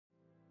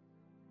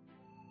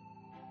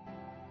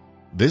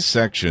This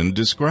section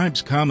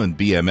describes common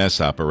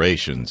BMS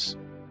operations.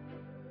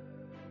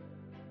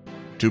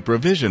 To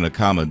provision a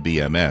common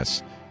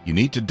BMS, you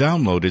need to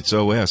download its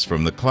OS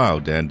from the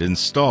cloud and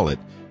install it,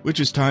 which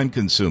is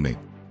time-consuming.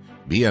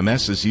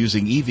 BMSs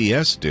using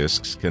EVS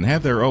disks can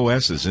have their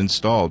OSs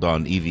installed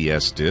on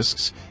EVS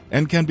disks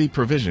and can be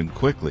provisioned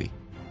quickly.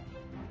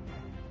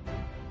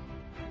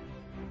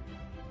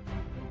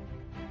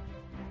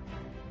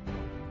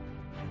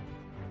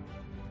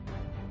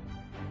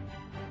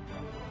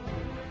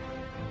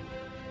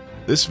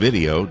 This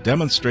video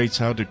demonstrates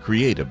how to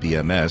create a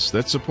BMS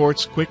that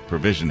supports quick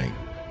provisioning.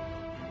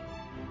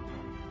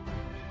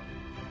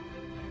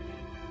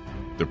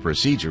 The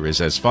procedure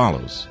is as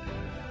follows.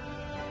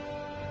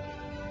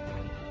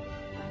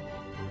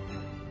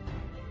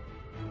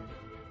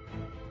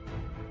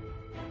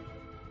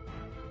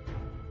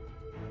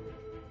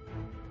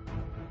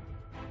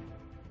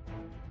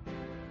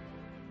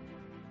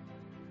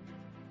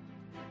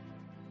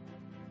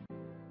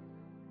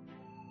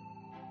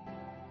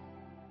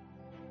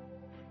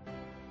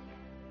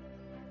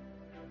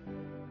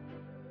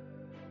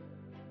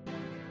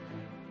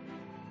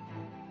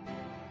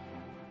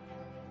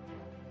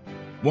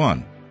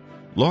 One,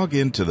 log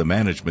into the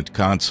Management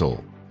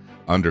Console.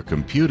 Under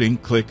Computing,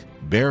 click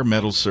Bare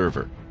Metal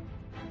Server.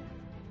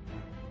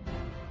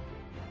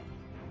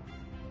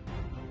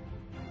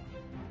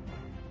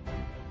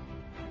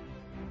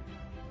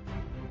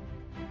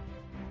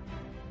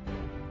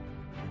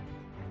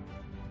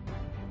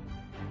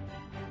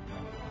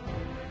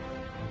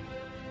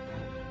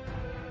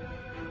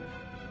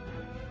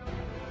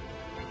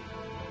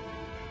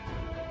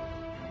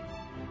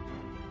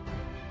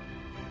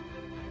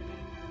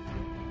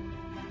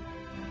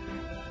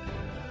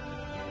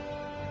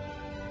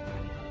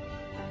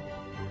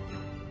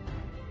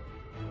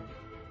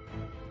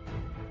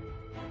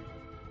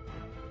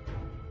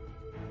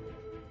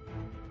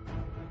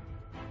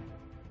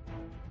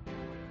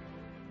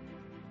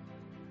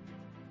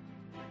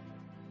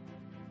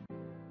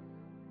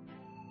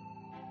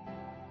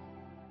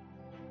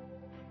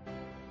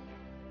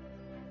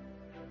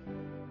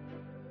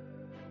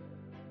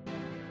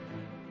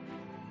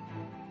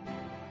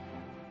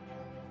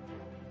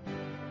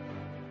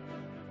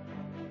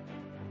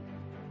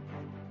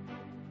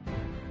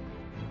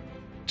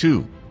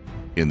 2.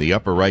 In the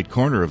upper right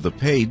corner of the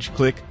page,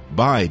 click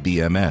Buy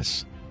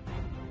BMS.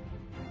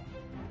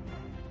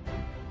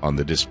 On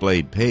the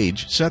displayed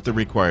page, set the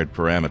required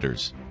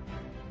parameters.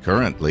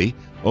 Currently,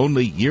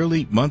 only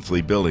yearly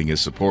monthly billing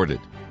is supported.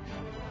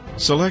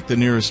 Select the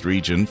nearest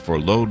region for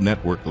low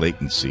network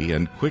latency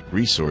and quick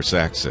resource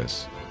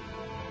access.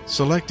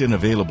 Select an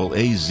available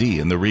AZ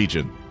in the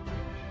region.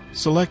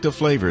 Select a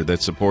flavor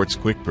that supports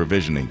quick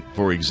provisioning,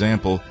 for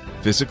example,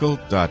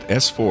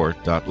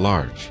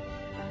 physical.s4.large.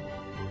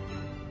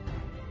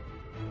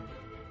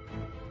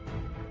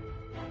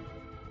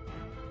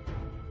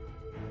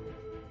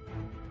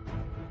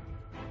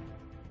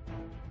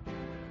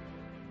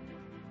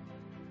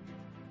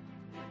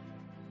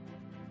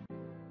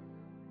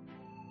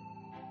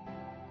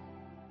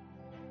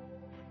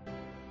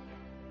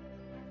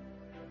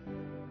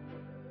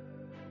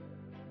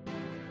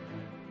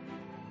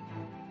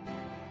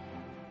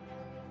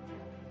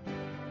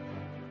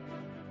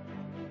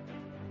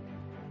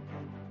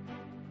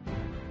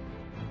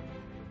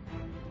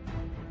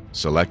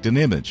 Select an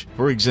image,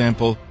 for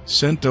example,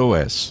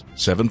 CentOS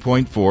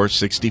 7.4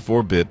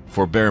 64-bit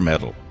for bare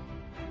metal.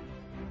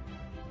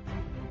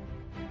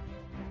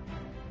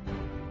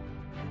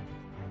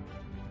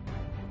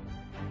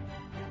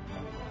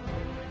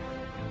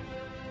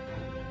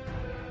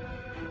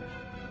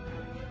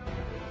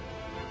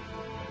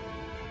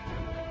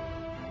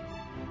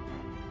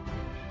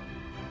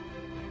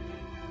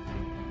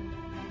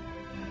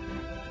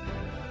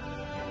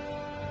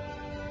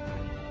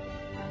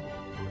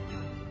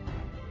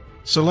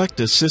 Select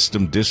a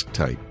system disk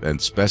type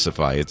and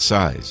specify its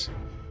size.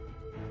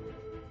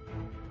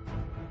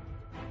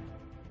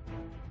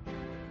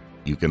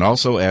 You can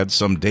also add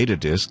some data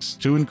disks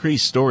to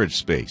increase storage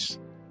space.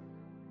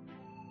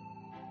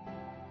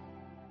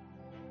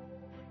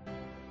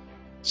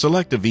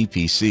 Select a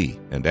VPC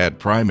and add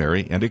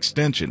primary and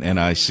extension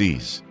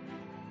NICs.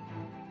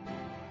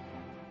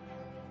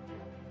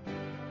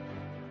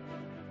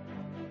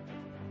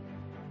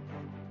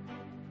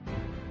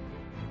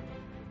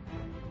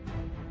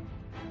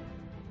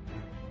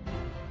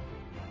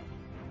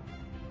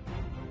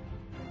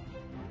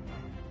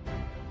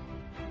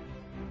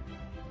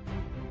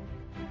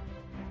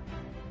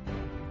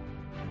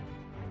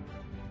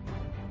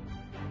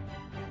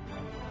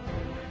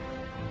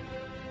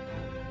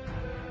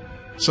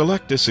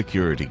 Select a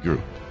security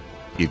group.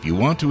 If you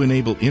want to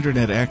enable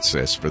Internet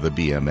access for the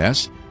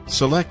BMS,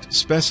 select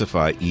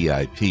Specify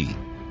EIP.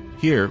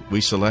 Here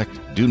we select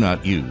Do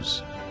Not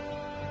Use.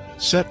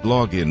 Set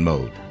Login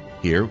Mode.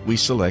 Here we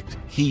select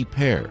Key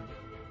Pair.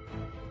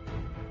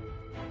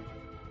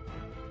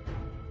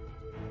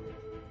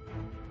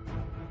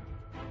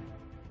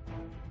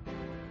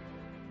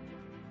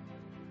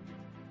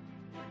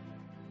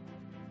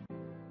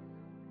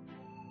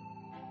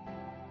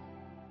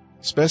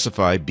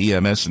 Specify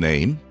BMS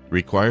name,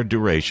 required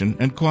duration,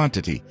 and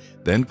quantity,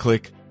 then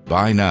click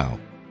Buy Now.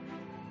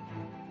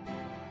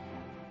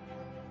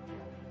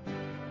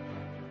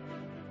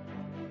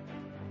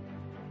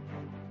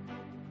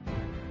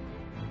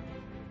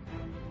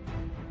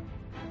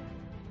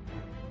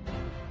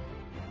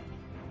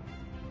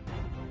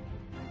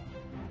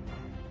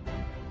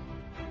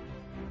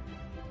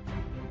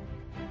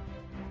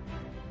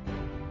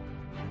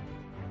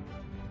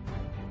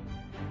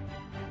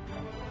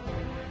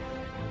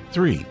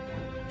 Three,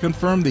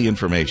 confirm the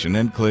information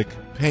and click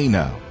Pay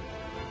Now.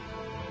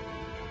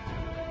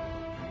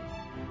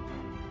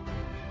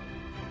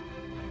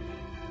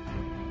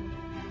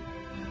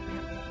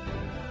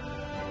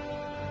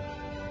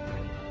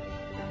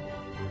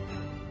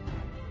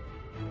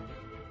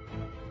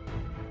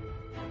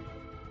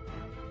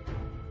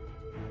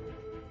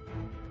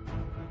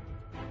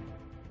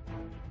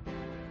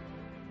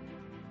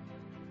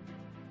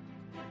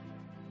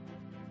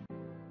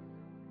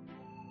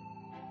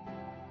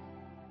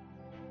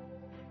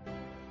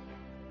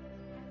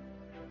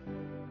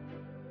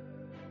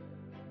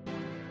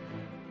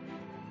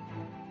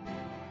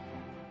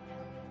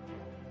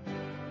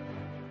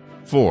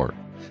 Four,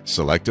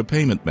 select a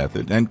payment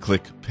method and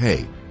click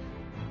Pay.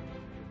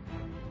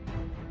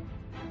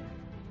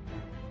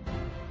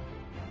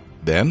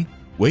 Then,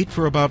 wait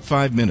for about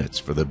 5 minutes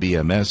for the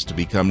BMS to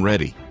become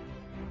ready.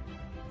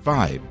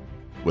 5.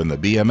 When the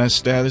BMS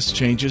status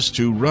changes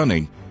to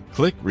running,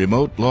 click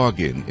Remote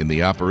Login in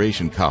the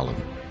Operation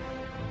column.